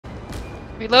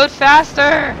Reload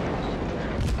faster!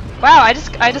 Wow, I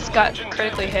just got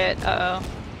critically hit. Uh-oh.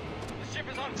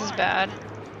 This is bad.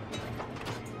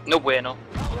 No bueno.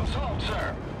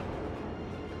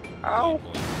 Ow.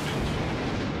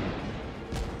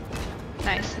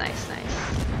 Nice, nice,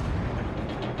 nice.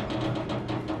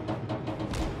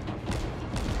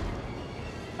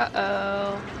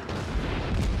 Uh-oh.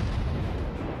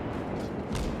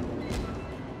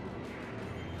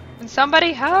 Can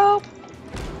somebody help?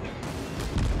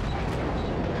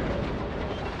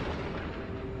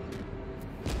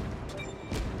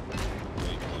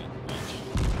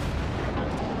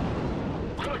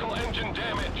 Critical engine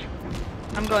damage.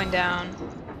 I'm going down.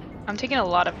 I'm taking a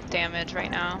lot of damage right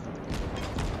now.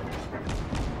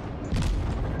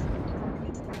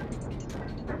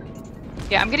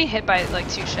 Yeah, I'm getting hit by like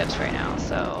 2 ships right now,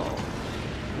 so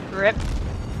rip.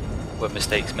 Were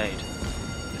mistakes made?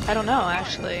 I don't know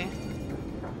actually.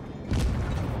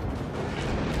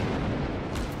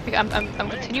 Like, I'm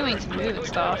continuing to move and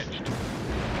stuff.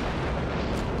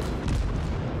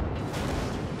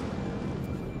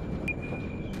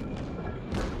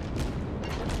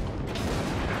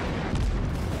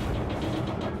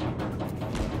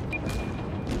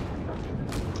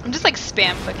 I'm just like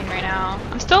spam clicking right now.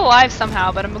 I'm still alive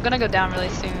somehow, but I'm gonna go down really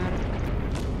soon.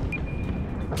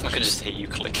 I could just hit you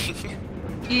clicking.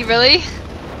 You really?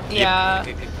 Yeah.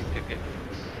 Yep.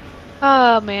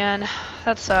 Oh man,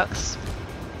 that sucks.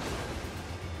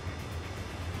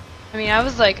 I mean, I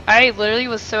literally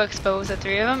was so exposed to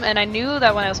 3 of them, and I knew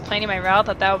that when I was planning my route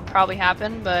that would probably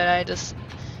happen, but I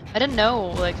didn't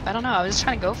know, like, I don't know, I was just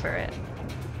trying to go for it.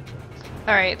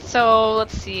 Alright, so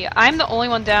let's see. I'm the only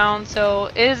one down,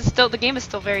 so the game is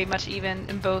still very much even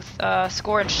in both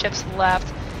score and ships left.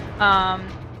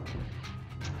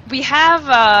 We have,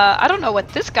 I don't know what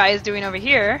this guy is doing over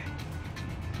here.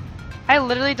 I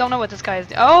literally don't know what this guy is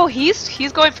doing. Oh,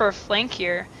 he's going for a flank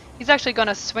here. He's actually going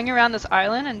to swing around this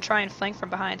island and try and flank from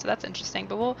behind, so that's interesting,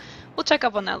 but we'll check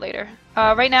up on that later.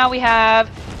 Right now we have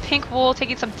Pink Wool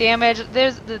taking some damage.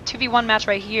 There's the 2v1 match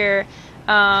right here.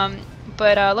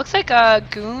 But looks like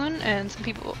Goon and some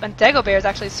people, and Dagobert is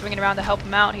actually swinging around to help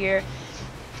him out here.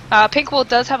 Pink Wool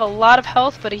does have a lot of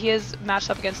health, but he is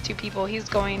matched up against 2 people. He's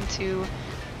going to, looks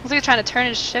like he's trying to turn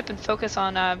his ship and focus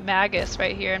on Magus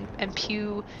right here, and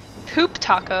Poop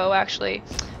Taco actually.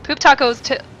 Poop Taco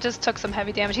just took some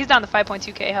heavy damage. He's down to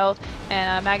 5.2k health,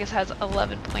 and Magus has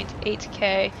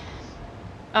 11.8k.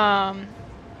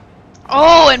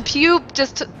 Oh, and Poop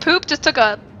just took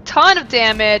a ton of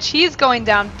damage. He's going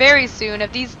down very soon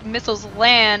if these missiles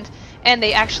land, and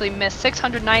they actually miss.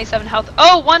 697 health.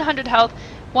 Oh, 100 health.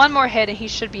 One more hit and he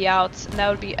should be out, and that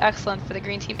would be excellent for the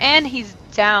green team. And he's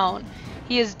down.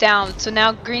 He is down. So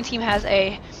now green team has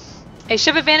a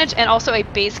ship advantage and also a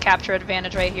base capture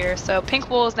advantage right here. So Pink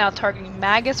Wool is now targeting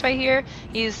Magus right here.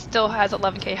 He still has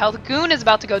 11k health. Goon is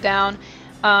about to go down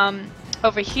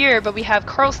over here, but we have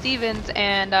Carl Stevens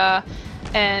and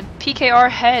PKR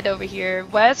Head over here.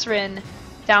 Wesrin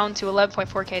down to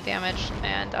 11.4k damage,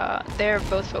 and they're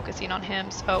both focusing on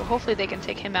him, so hopefully they can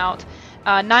take him out.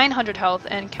 900 health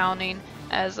and counting,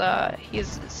 as he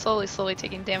is slowly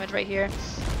taking damage right here.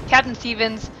 Captain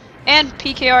Stevens and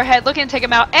PKR Head looking to take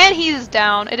him out, and he's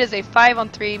down. It is a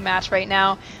 5-on-3 match right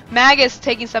now. Magus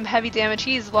taking some heavy damage.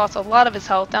 He's lost a lot of his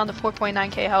health, down to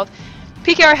 4.9k health.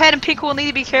 PKR Head and Pink will need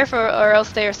to be careful, or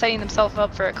else they are setting themselves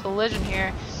up for a collision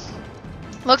here.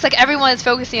 Looks like everyone is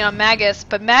focusing on Magus,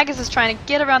 but Magus is trying to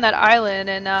get around that island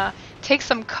and take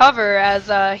some cover,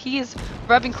 as he is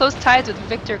rubbing close ties with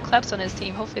Victor Kleps on his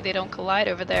team. Hopefully they don't collide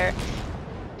over there.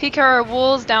 PKR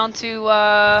Wool's down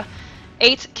to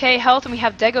 8k health, and we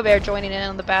have Dagobert joining in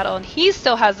on the battle, and he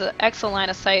still has an excellent line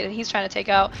of sight, and he's trying to take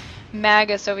out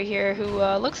Magus over here, who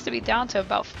looks to be down to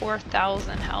about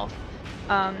 4,000 health.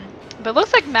 But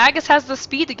looks like Magus has the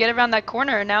speed to get around that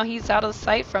corner, and now he's out of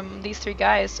sight from these 3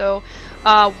 guys. So,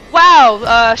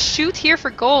 wow, Shoot here for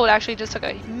gold actually just took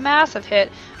a massive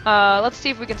hit. Let's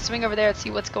see if we can swing over there and see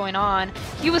what's going on.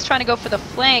 He was trying to go for the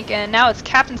flank, and now it's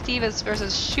Captain Stevens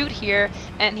versus Shoot here,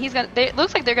 and it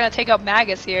looks like they're gonna take out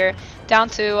Magus here, down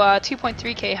to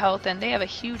 2.3k health, and they have a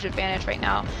huge advantage right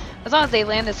now. As long as they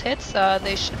land this hits,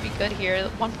 they should be good here.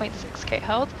 1.6k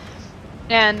health.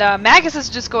 And Magus is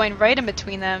just going right in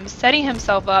between them, setting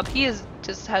himself up. He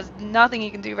just has nothing he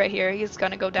can do right here. He's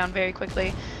going to go down very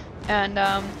quickly. And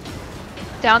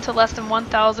down to less than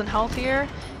 1,000 health here.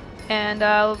 And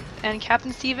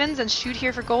Captain Stevens and Shoot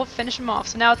here for gold, finish him off.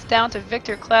 So now it's down to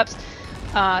Victor Kleps.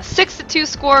 6-2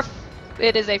 score.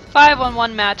 It is a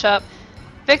 5-on-1 matchup.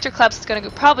 Victor Kleps is going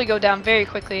to probably go down very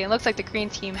quickly. It looks like the green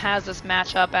team has this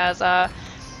matchup, as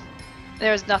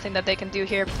There's nothing that they can do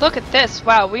here. Look at this.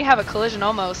 Wow, we have a collision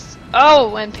almost.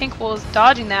 Oh, and Pink Wool is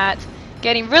dodging that.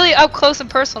 Getting really up close and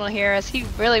personal here as he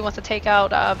really wants to take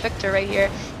out Victor right here.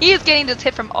 He is getting this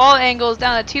hit from all angles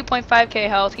down to 2.5k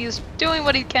health. He's doing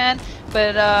what he can,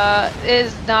 but it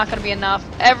is not going to be enough.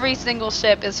 Every single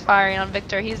ship is firing on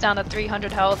Victor. He's down to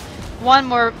 300 health. One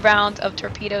more round of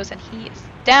torpedoes and he is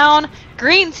down.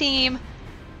 Green team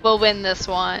will win this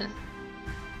one.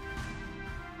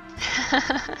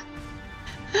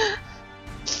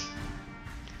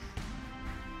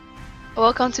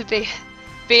 Welcome to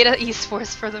Beta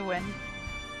Esports for the win.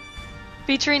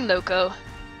 Featuring Loco.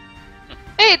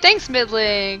 Hey, thanks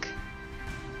Midlink!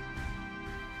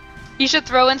 You should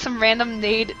throw in some random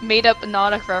made up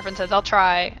Nautic references. I'll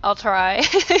try.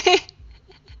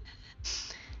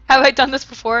 Have I done this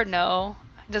before? No.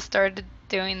 I just started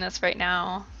doing this right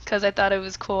now because I thought it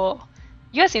was cool.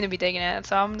 You guys seem to be digging it,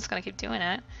 so I'm just gonna keep doing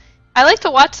it. I like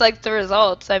to watch like the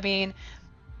results. I mean,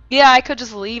 yeah, I could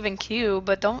just leave and queue,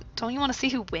 but don't you want to see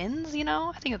who wins? You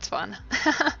know, I think it's fun.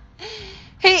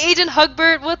 Hey, Agent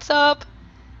Hugbert, what's up?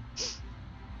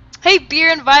 Hey, Beer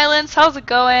and Violence, how's it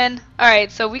going? All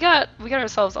right, so we got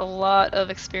ourselves a lot of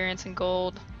experience in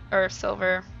gold or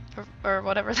silver or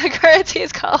whatever the currency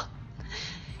is called.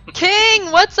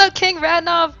 King, what's up, King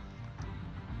Radnov?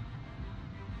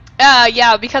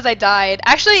 Yeah, because I died.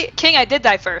 Actually, King, I did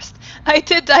die first. I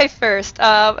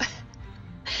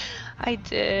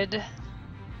did.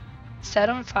 Set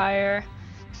on fire.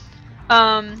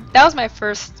 That was my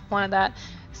first one of that.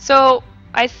 So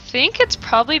I think it's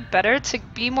probably better to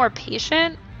be more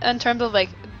patient in terms of like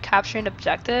capturing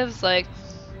objectives. Like,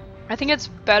 I think it's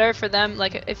better for them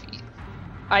like if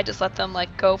I just let them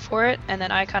like go for it, and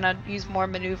then I kind of use more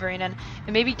maneuvering and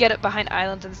maybe get it behind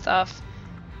islands and stuff.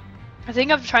 I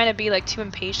think I'm trying to be like too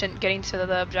impatient getting to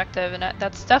the objective, and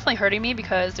that's definitely hurting me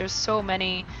because there's so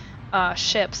many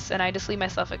ships and I just leave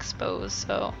myself exposed.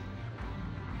 So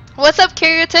what's up,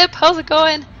 Carrier Tip? How's it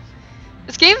going?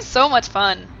 This game's so much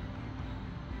fun.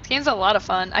 This game's a lot of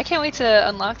fun. I can't wait to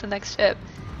unlock the next ship.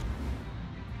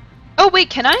 Oh wait,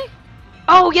 can I?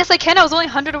 Oh yes I can. I was only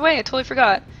 100 away. I totally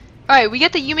forgot. Alright, we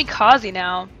get the Yumikaze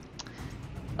now.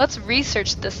 Let's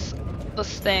research this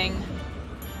thing.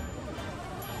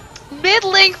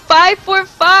 Midlink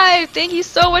 545, thank you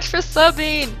so much for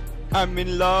subbing. I'm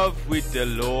in love with the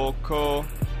loco.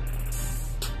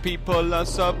 People are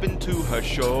subbing to her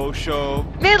show.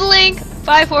 Midlink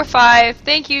 545,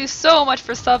 thank you so much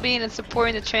for subbing and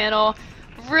supporting the channel.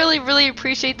 Really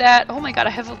appreciate that. Oh my god,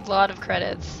 I have a lot of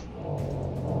credits.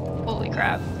 Holy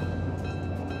crap.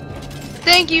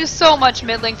 Thank you so much,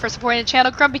 Midlink, for supporting the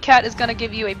channel. Grumpy Cat is gonna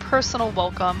give you a personal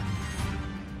welcome.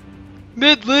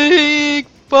 Midlink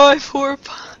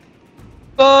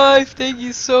 545, thank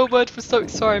you so much for subbing.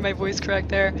 Sorry, my voice cracked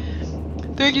there.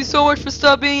 Thank you so much for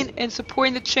subbing and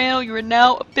supporting the channel. You are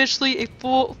now officially a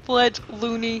full-fledged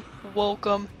loony.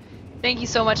 Welcome. Thank you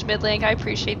so much, Midlink. I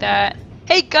appreciate that.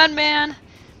 Hey, Gunman!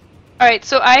 Alright,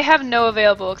 so I have no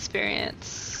available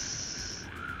experience.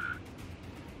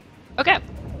 Okay.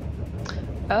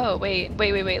 Oh, wait.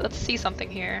 Let's see something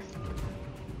here.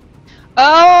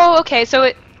 Oh, okay,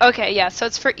 so okay, yeah, so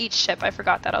it's for each ship. I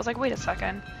forgot that. I was like, wait a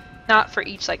second. Not for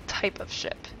each, like, type of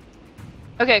ship.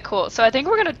 Okay, cool. So I think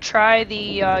we're gonna try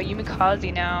the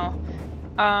Yumikaze now.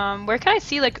 Where can I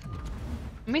see, like...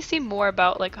 Let me see more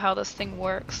about, like, how this thing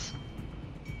works.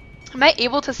 Am I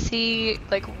able to see,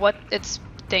 like, what its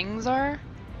things are?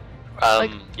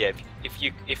 Like... Yeah,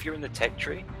 if you're in the tech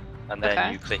tree, and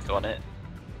then you click on it,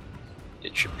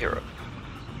 it should appear up.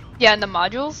 Yeah, in the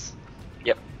modules?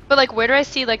 Yep. But like, where do I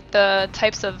see like the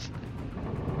types of...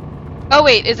 Oh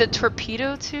wait, is it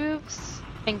torpedo tubes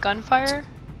and gunfire?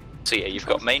 So yeah, you've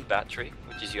got main battery,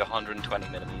 which is your 120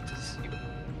 millimeters,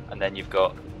 and then you've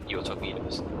got your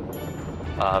torpedoes.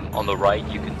 On the right,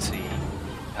 you can see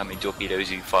how many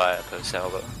torpedoes you fire per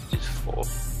salvo, which is 4.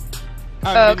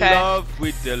 I'm in love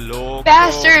with the loco.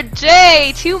 Basher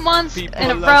J, 2 months People in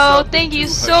a row. Thank you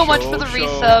so much for the show.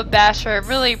 resub, Basher.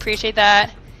 Really appreciate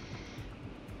that.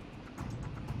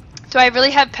 Do I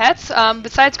really have pets?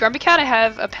 Besides Grumpy Cat, I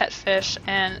have a pet fish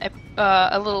and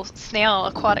a little snail,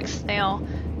 aquatic snail,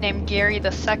 named Gary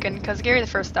the Second, because Gary the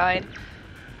First died.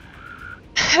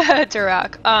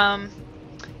 Durak.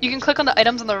 You can click on the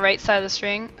items on the right side of the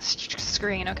screen.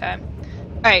 Okay.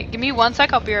 All right, give me 1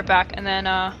 sec. I'll be right back, and then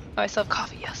oh, I still have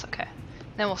coffee. Yes. Okay.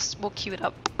 Then we'll queue it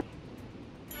up.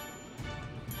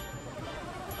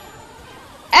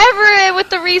 Everett with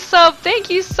the resub. Thank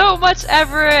you so much,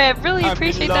 Everett. Really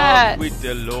appreciate that. With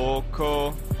the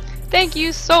loco. Thank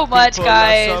you so much,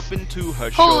 guys.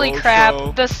 Holy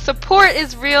crap. The support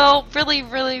is real.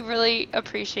 Really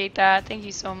appreciate that. Thank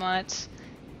you so much.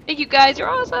 Thank you guys, you're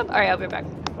awesome. Alright, I'll be back.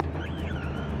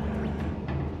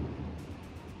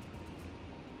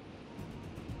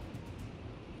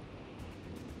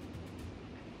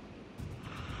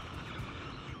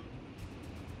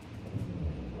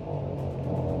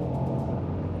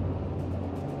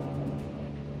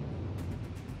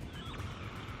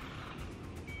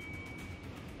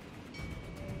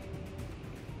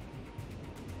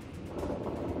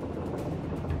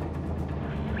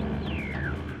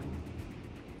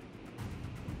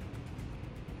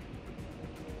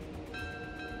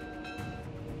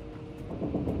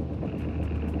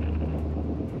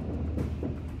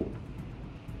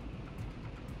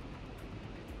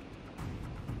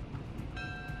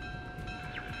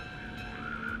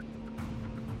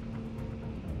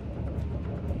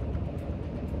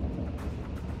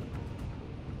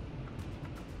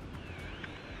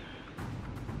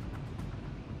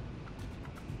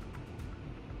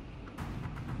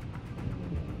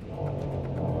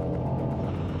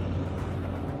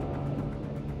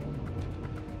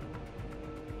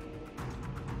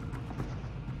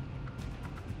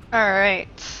 Alright.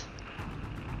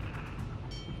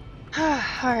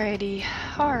 Alrighty.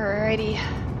 Alrighty.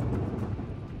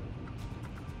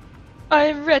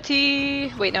 I'm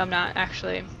ready. Wait, no, I'm not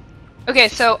actually. Okay,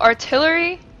 so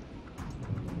artillery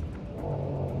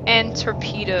and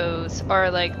torpedoes are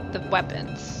like the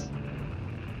weapons.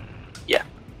 Yeah.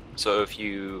 So if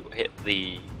you hit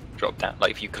the drop down,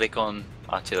 like if you click on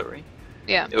artillery,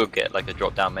 Yeah. it will get like a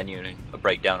drop down menu and a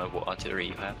breakdown of what artillery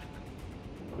you have.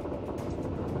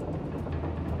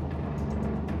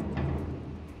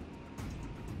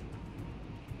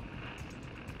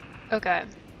 Okay.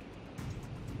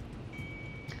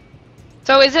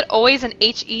 So is it always an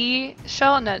HE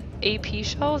shell and an AP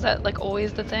shell? Is that like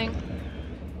always the thing?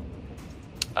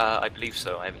 I believe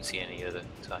so. I haven't seen any other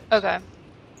types. Okay.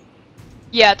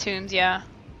 Yeah, tombs, yeah.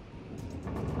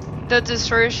 The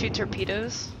destroyers shoot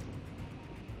torpedoes?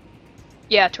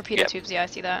 Yeah, torpedo Yep. tubes, yeah, I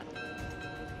see that.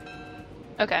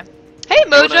 Okay. Hey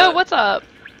Mojo, what's up?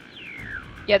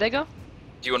 Yeah, they go?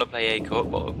 Do you want to play a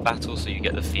co-op battle so you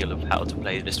get the feel of how to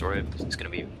play the destroyer? Because it's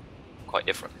going to be quite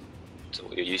different to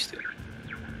what you're used to.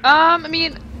 I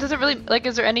mean, does it really, like,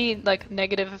 is there any, like,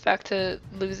 negative effect to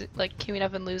losing, like, queuing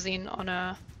up and losing on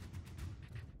a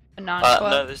non-co-op?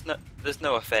 No, there's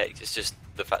no effect. It's just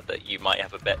the fact that you might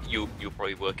have a bet. You'll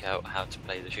probably work out how to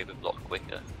play the shape of block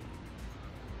quicker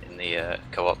in the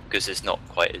co-op because it's not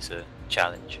quite as a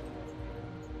challenge.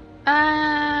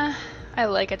 I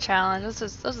like a challenge. Let's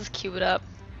just queue it up.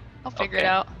 I'll figure it Okay.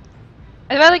 out.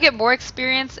 I'd rather get more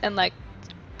experience and, like,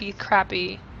 be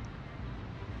crappy.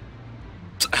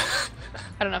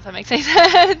 I don't know if that makes any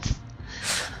sense.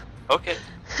 Okay.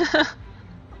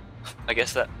 I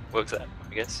guess that works out.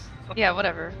 I guess. Yeah,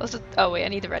 whatever. Let's just, oh wait, I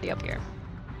need to ready up here.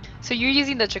 So you're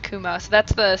using the Jakuma, so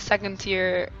that's the second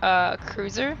tier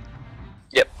cruiser?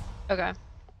 Yep. Okay.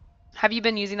 Have you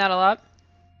been using that a lot?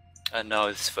 No,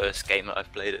 it's the first game that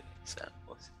I've played it. So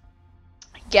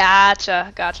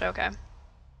Gotcha, okay.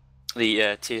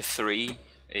 the tier 3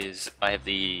 is I have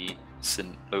the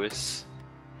St. Louis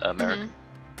American.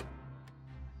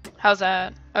 How's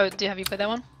that? Oh, have you played that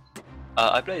one?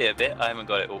 I played it a bit. I haven't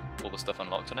got all the stuff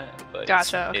unlocked on it, but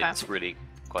Gotcha, okay. it's really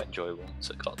quite enjoyable.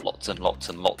 So it's got lots and lots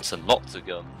and lots and lots of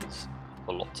guns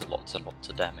for lots and lots and lots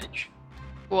of damage.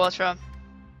 Cool, Ultra.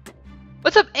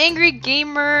 What's up, Angry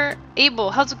Gamer Abel?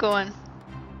 How's it going?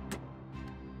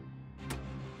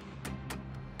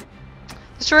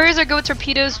 Destroyers are good with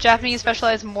torpedoes. Japanese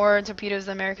specialize more in torpedoes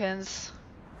than Americans.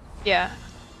 Yeah.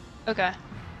 Okay.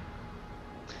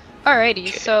 Alrighty,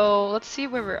 so let's see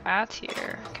where we're at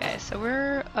here. Okay, so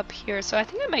we're up here. So I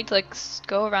think I might like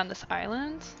go around this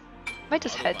island. I might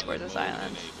just head towards this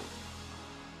island.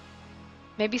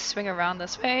 Maybe swing around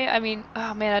this way. I mean,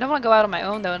 oh man, I don't want to go out on my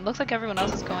own though. It looks like everyone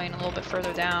else is going a little bit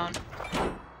further down.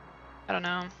 I don't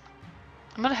know.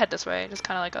 I'm gonna head this way, just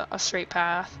kind of like a straight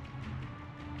path.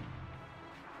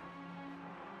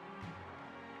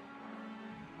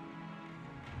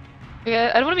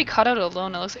 Yeah, I don't want to be caught out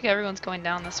alone. It looks like everyone's going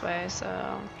down this way,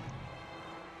 so...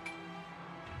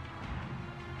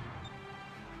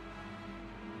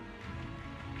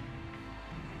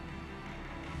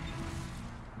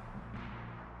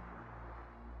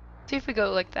 See if we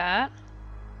go like that.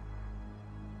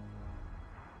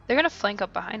 They're gonna flank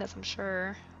up behind us, I'm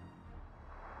sure.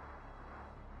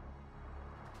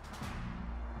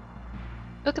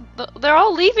 Look at they're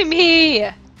all leaving me!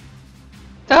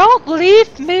 Don't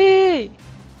leave me!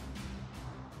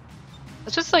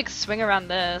 Let's just like swing around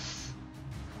this.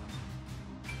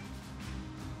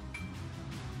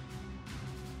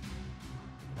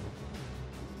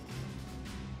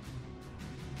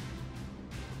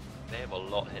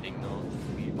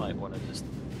 might want to just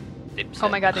dip. Oh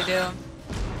my god, they do.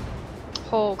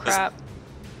 Oh crap.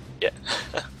 Yeah.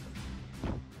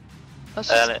 Let's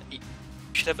just... You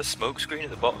should have a smoke screen at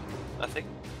the bottom, I think.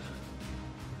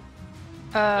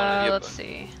 let's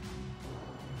see.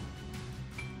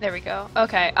 There we go.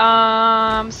 Okay.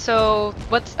 So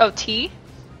what's T?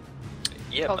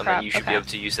 Yeah, Oh, and crap. then you should be able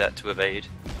to use that to evade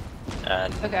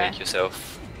and make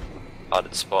yourself harder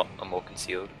to spot and more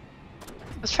concealed.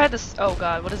 Let's try this. Oh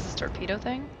god, what is this torpedo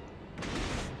thing?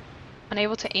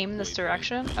 Unable to aim in this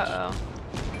direction? Uh-oh.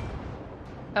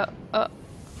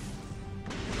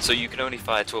 So you can only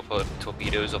fire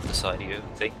torpedoes off the side of your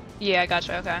thing? Yeah,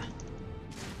 gotcha, okay.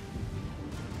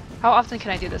 How often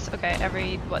can I do this? Okay,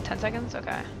 every, what, 10 seconds?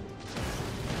 Okay.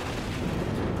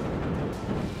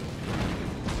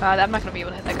 I'm not gonna be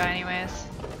able to hit that guy anyways.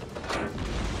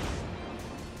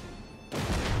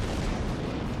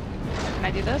 Can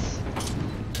I do this?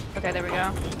 Okay, there we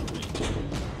go.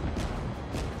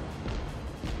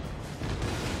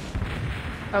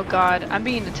 Oh god, I'm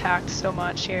being attacked so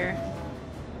much here.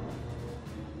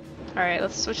 Alright,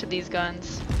 let's switch to these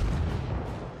guns.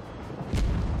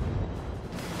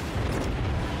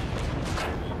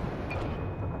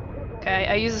 Okay,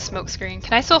 I use a smoke screen.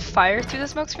 Can I still fire through the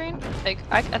smoke screen? Like,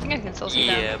 I think I can still see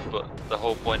them. Yeah, but the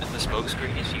whole point of the smoke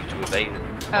screen is for you to evade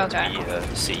them. Okay.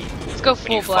 To see. Let's go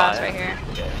full blast right here.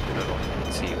 Yeah, you no longer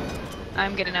concealed.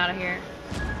 I'm getting out of here.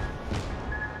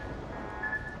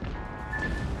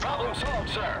 Problem solved,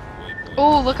 sir.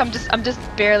 Oh, look, I'm just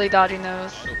barely dodging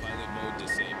those.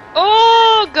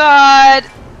 Oh god!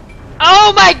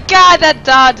 Oh my god, that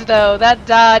dodge though, that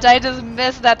dodge. I just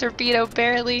missed that torpedo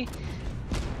barely.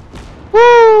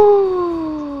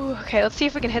 Woo! Okay, let's see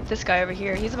if we can hit this guy over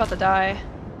here. He's about to die.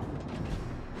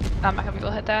 I'm not gonna be able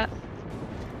to hit that.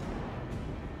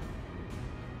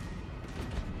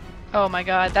 Oh my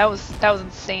god, that was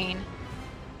insane.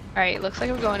 Alright, looks like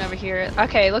we're going over here.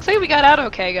 Okay, looks like we got out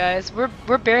okay, guys.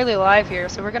 We're barely alive here,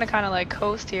 so we're gonna kind of like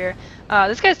coast here.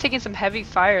 This guy's taking some heavy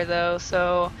fire though,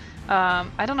 so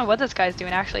I don't know what this guy's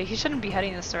doing actually. He shouldn't be heading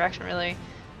in this direction really.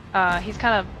 He's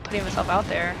kind of putting himself out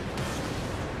there.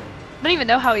 I don't even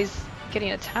know how he's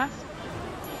getting attacked.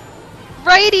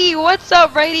 Righty, what's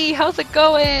up, Righty? How's it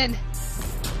going?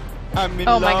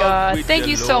 Oh my god, thank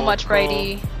you so much,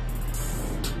 Righty.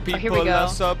 Oh, here we go.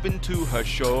 Us up into her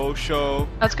show.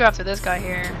 Let's go after this guy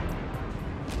here.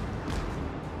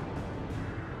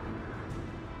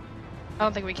 I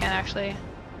don't think we can actually.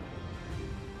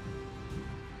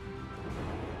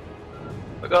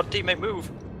 Oh god, teammate,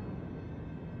 move!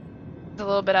 It's a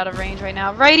little bit out of range right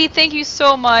now. Righty, thank you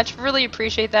so much. Really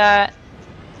appreciate that.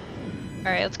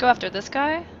 Alright, let's go after this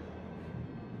guy.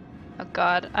 Oh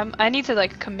god, I need to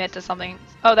like commit to something.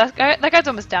 Oh, that guy's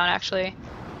almost down actually.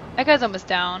 That guy's almost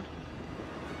down.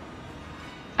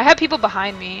 I have people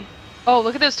behind me. Oh,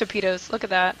 look at those torpedoes. Look at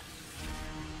that.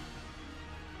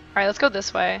 Alright, let's go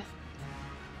this way.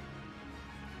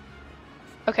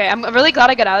 Okay, I'm really glad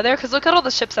I got out of there because look at all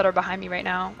the ships that are behind me right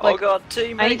now. Like, oh god,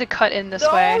 teammate! I need to cut in this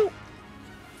way.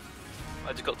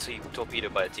 I just got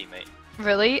torpedoed by a teammate.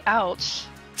 Really? Ouch.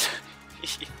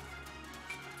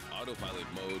 Autopilot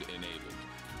mode enabled.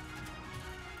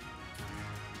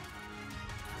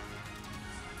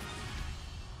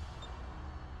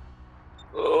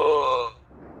 Oh,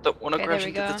 don't want to Okay, crash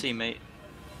there we into go. the teammate.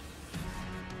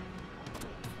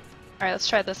 Alright, let's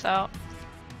try this out.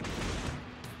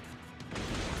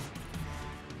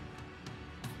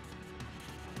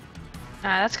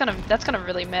 That's gonna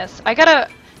really miss. I gotta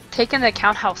take into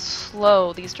account how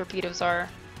slow these torpedoes are.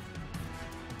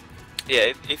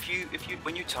 Yeah, if you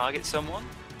when you target someone,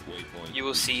 you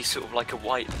will see sort of like a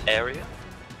white area.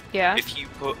 Yeah. If you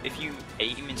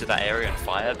aim into that area and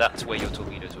fire, that's where your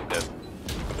torpedoes will go.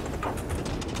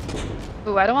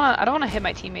 Ooh, I don't wanna hit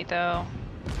my teammate though.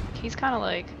 He's kind of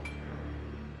like,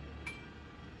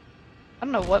 I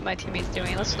don't know what my teammate's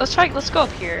doing. Let's go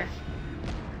up here.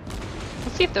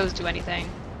 Let's see if those do anything.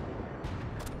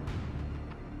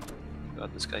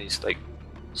 God, this guy's like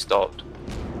stopped.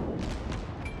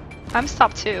 I'm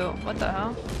stopped too. What the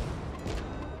hell?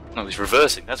 No, he's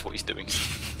reversing. That's what he's doing.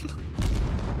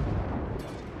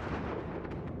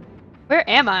 Where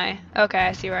am I? Okay,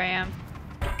 I see where I am.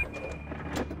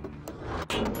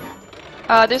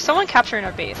 There's someone capturing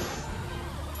our base.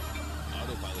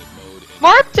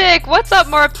 Marptic! What's up,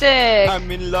 Marptic? I'm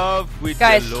in love with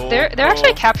Guys, the they're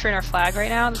actually capturing our flag right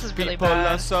now. This is really People bad.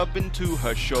 us up into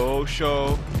her show.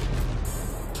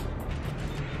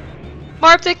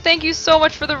 Marptic, thank you so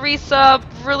much for the resub.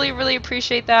 Really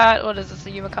appreciate that. What is this,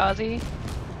 a Yumikaze?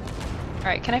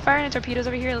 Alright, can I fire any torpedoes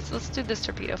over here? Let's do this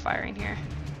torpedo firing here.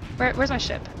 Where's my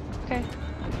ship? Okay.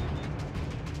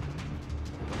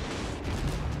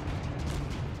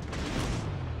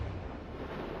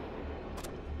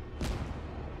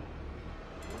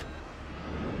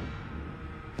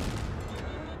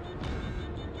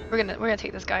 We're gonna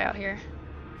take this guy out here.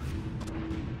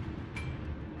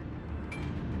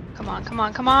 Come on, come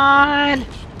on, come on!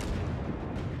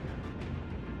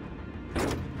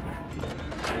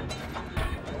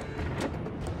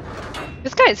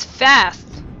 This guy is fast.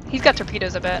 He's got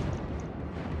torpedoes, I bet.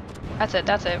 That's it,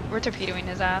 that's it. We're torpedoing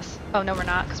his ass. Oh, no, we're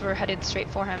not, because we're headed straight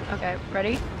for him. Okay,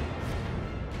 ready?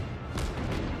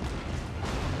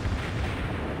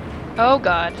 Oh,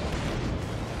 God.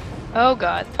 Oh,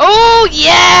 God. Oh,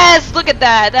 yes! Look at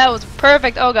that! That was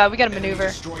perfect. Oh, God, we gotta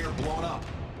maneuver.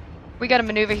 We gotta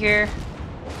maneuver here.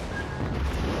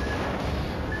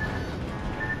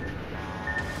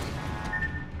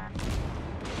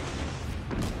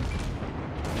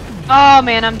 Oh,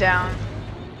 man, I'm down.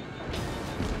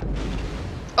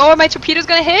 Oh, are my torpedoes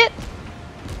gonna hit?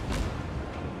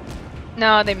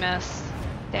 No, they missed.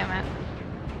 Damn it.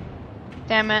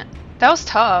 Damn it. That was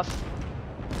tough.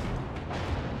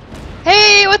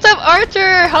 Hey, what's up,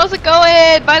 Archer? How's it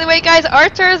going? By the way, guys,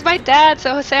 Archer is my dad,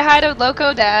 so say hi to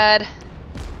Loco Dad.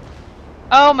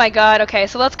 Oh my god, okay,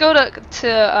 so let's go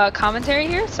to commentary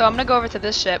here. So I'm gonna go over to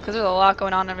this ship, because there's a lot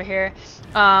going on over here.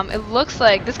 It looks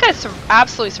like this guy's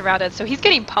absolutely surrounded, so he's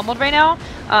getting pummeled right now.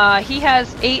 He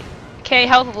has 8k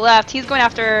health left. He's going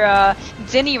after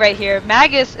Zinni right here.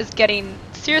 Magus is getting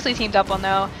seriously teamed up on,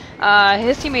 though.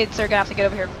 His teammates are gonna have to get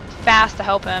over here fast to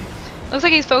help him. Looks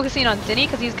like he's focusing on Zinni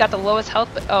because he's got the lowest health,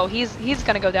 but oh, he's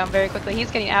gonna go down very quickly. He's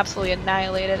getting absolutely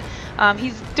annihilated.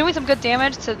 He's doing some good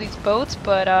damage to these boats,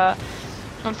 but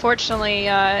unfortunately,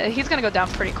 he's gonna go down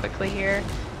pretty quickly here.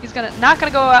 He's not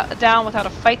gonna go down without a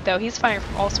fight, though. He's firing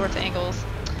from all sorts of angles,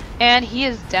 and he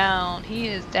is down. He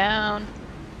is down.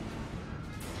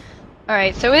 All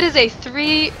right, so it is a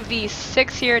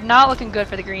 3v6 here. Not looking good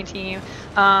for the green team.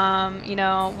 You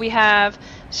know, we have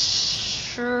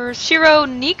Shiro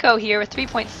Nico here with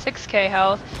 3.6k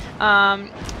health.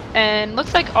 And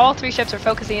looks like all three ships are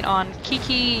focusing on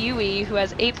Kiki Yui, who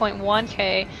has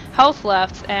 8.1k health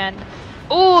left. And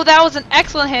oh, that was an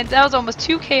excellent hit. That was almost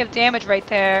 2k of damage right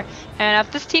there. And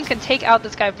if this team can take out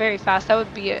this guy very fast, that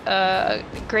would be a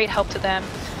great help to them.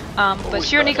 But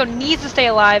Shiro Nico needs to stay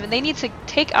alive, and they need to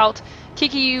take out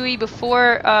Kiki Yui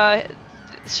before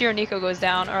Shiro Nico goes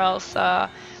down, or else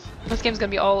this game's gonna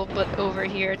be all but over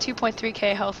here.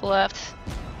 2.3k health left.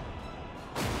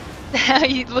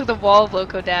 You look at the wall of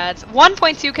Loco Dads.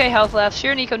 1.2k health left.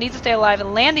 Shiro Nico needs to stay alive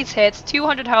and land these hits.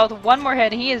 200 health, one more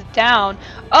hit, and he is down.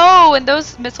 Oh, and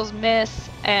those missiles miss.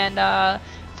 And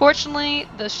fortunately,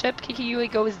 the ship Kiki Yui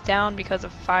goes down because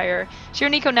of fire.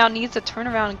 Shiro Nico now needs to turn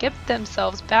around and get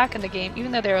themselves back in the game,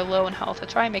 even though they're low in health, to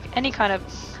try and make any kind of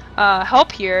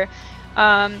help here.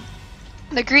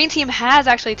 The green team has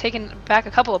actually taken back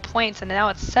a couple of points, and now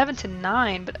it's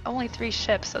 7-9, but only 3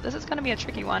 ships, so this is going to be a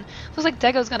tricky one. Looks like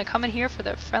Dego's going to come in here for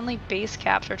the friendly base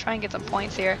capture, try and get some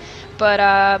points here. But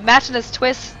Matchinus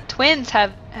Twins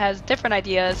has different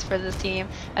ideas for this team,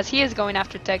 as he is going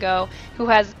after Dego,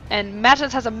 and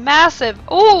Matchinus has a massive,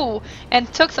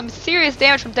 and took some serious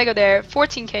damage from Dego there.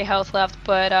 14k health left,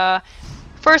 but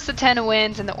first to 10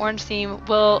 wins, and the orange team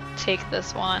will take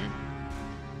this one.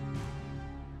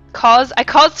 I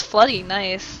caused flooding,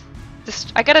 nice.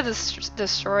 I got a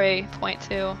destroy point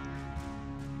too.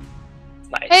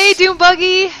 Nice. Hey Doom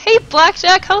Buggy! Hey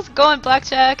Blackjack! How's it going,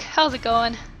 Blackjack? How's it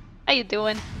going? How you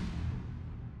doing?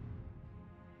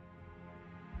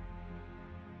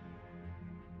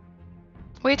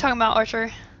 What are you talking about, Archer?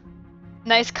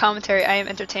 Nice commentary, I am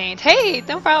entertained. Hey,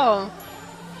 no problem!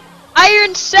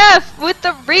 Iron Chef with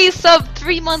the resub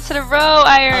 3 months in a row,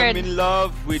 Iron! I'm in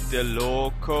love with the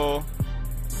Loco.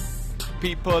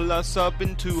 People are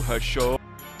subbing to her show.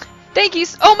 Thank you.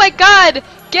 Oh my god!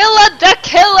 Gilla the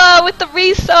Killa with the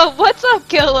resub. What's up,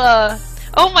 Gilla?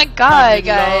 Oh my god,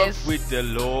 guys. Love with the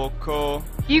Loco.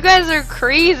 You guys are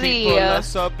crazy. People are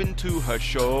subbing to her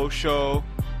show.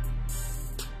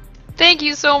 Thank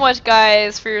you so much,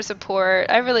 guys, for your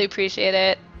support. I really appreciate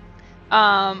it.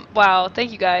 Wow,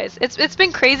 thank you guys. It's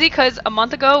been crazy because a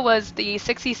month ago was the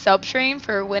 60 sub stream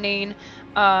for winning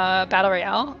Battle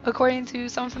Royale, according to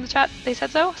someone from the chat. They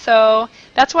said so. So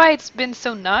that's why it's been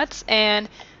so nuts. And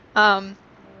a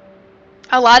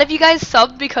lot of you guys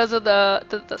subbed because of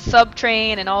the sub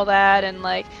train and all that, and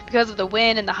like because of the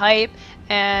win and the hype.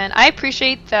 And I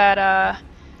appreciate that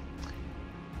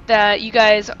that you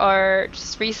guys are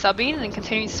just resubbing and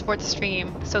continuing to support the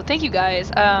stream. So thank you guys.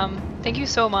 Thank you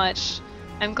so much.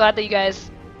 I'm glad that you guys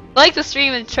liked the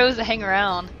stream and chose to hang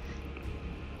around.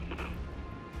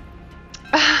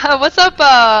 What's up,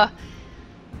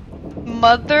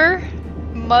 Mother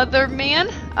Man?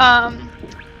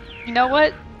 You know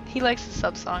what? He likes the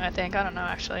sub song, I think. I don't know,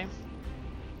 actually.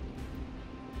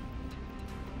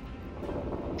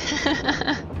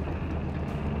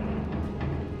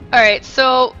 Alright,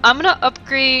 so I'm gonna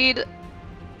upgrade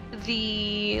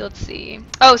the... let's see.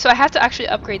 Oh, so I have to actually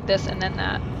upgrade this and then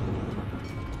that.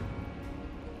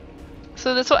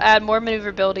 So this will add more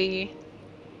maneuverability.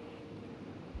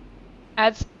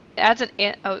 Adds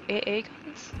an AA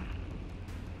guns?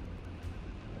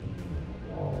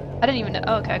 I didn't even know.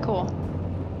 Oh, okay, cool.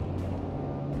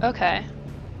 Okay.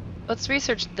 Let's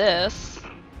research this.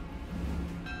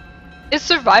 Is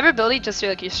survivability just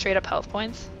like your straight up health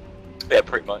points? Yeah,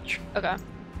 pretty much. Okay.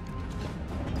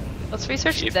 Let's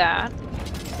research If- that.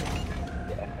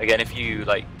 Yeah. Again, if you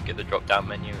like get the drop down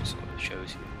menu, it sort of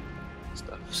shows you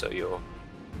stuff. So your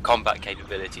combat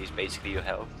capability is basically your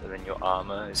health, and then your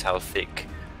armor is how thick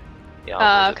the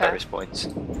armor is okay. at various points.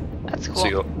 That's cool. So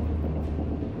your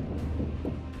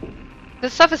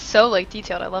This stuff is so like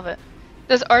detailed. I love it.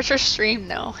 Does Archer stream?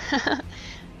 No.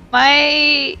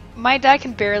 My dad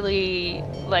can barely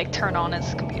like turn on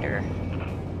his computer,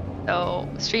 so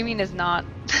streaming is not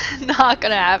not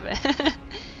gonna happen.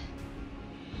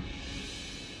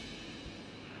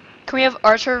 Can we have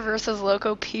Archer versus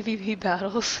Loco PvP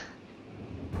battles?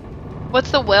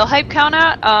 What's the whale hype count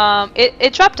at?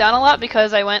 It dropped down a lot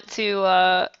because I went to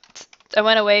I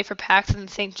went away for PAX in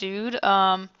St. Jude.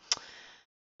 Whale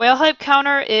hype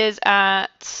counter is at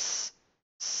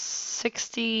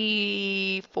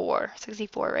 64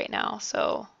 right now,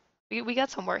 so we got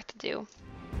some work to do.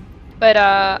 But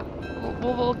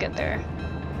we'll get there.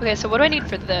 Okay, so what do I need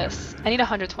for this? I need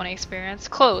 120 experience.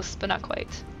 Close, but not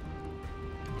quite.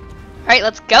 Alright,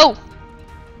 let's go!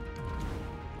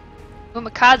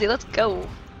 Umakazi, let's go!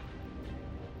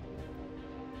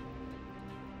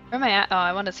 Where am I at? Oh,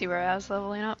 I want to see where I was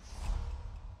leveling up.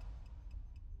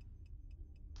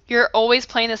 You're always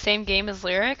playing the same game as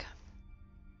Lyric?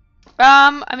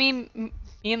 I mean, me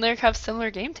and Lyric have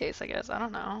similar game tastes, I guess. I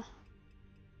don't know.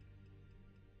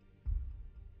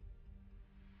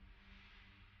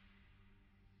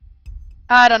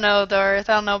 I don't know, Darth.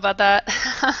 I don't know about that.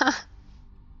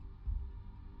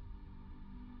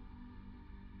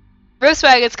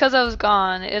 Roastwag, it's because I was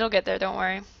gone. It'll get there, don't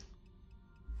worry.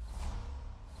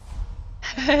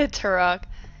 Turok.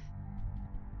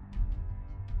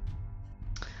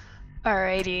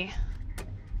 Alrighty.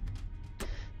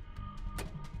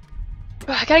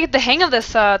 I gotta get the hang of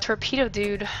this torpedo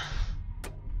dude.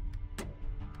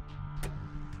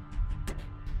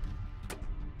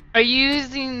 Are you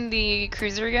using the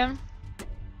cruiser again?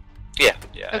 yeah.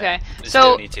 Okay, This is so- the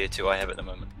only tier 2 I have at the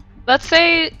moment. Let's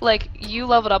say, like, you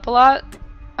leveled up a lot.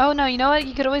 Oh no, you know what?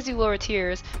 You could always do lower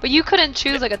tiers. But you couldn't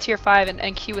choose, like, a tier 5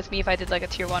 and queue with me if I did, like, a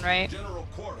tier 1, right? General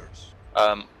quarters.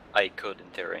 I could in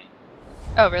theory.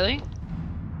 Oh, really?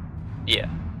 Yeah.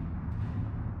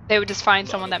 They would just find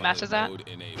someone that matches that? Mode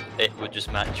enabled. It would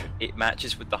just match. It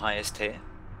matches with the highest tier.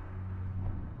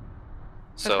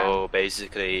 So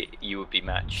basically, you would be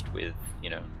matched with, you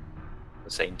know,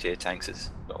 the same tier tanks as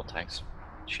not tanks,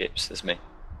 ships as me.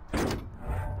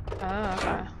 Oh,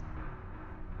 okay.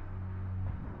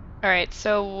 Alright,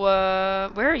 so,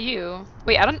 where are you?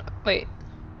 Wait, wait.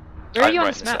 Where are I'm you on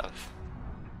right this in the map? south.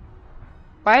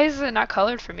 Why is it not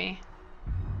colored for me?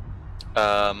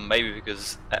 Maybe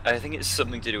because I think it's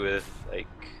something to do with like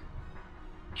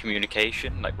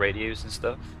communication, like radios and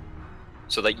stuff.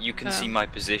 So like you can see my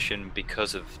position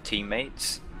because of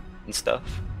teammates and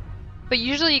stuff. But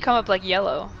usually you come up like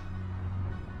yellow.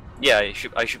 Yeah,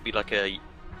 I should be like a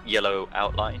yellow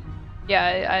outline.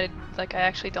 Yeah, I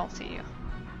actually don't see you.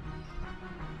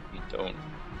 You don't.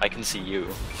 I can see you.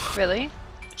 Really?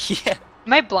 Yeah.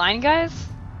 Am I blind, guys?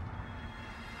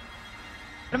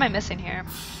 What am I missing here?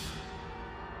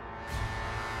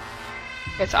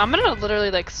 Okay, so I'm gonna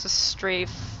literally like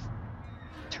strafe,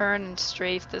 turn and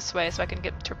strafe this way so I can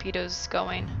get torpedoes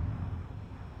going.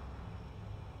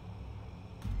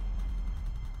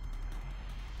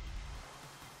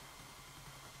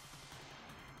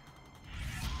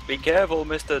 Be careful,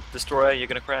 Mr. Destroyer, you're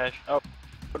gonna crash. Oh,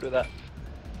 don't do that.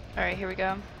 Alright, here we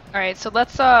go. Alright, so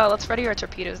let's ready our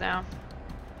torpedoes now.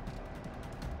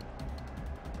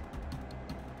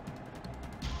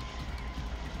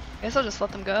 I guess I'll just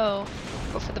let them go.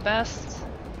 Go for the best.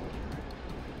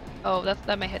 Oh,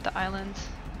 that might hit the island.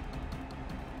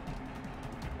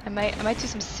 I might do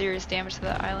some serious damage to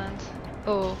that island.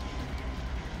 Oh.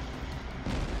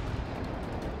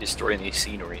 Destroying the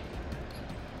scenery.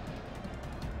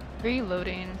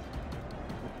 Reloading.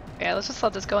 Yeah, let's just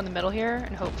let this go in the middle here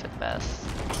and hope for the best.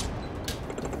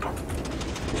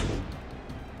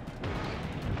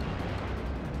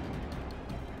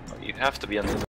 You have to be on the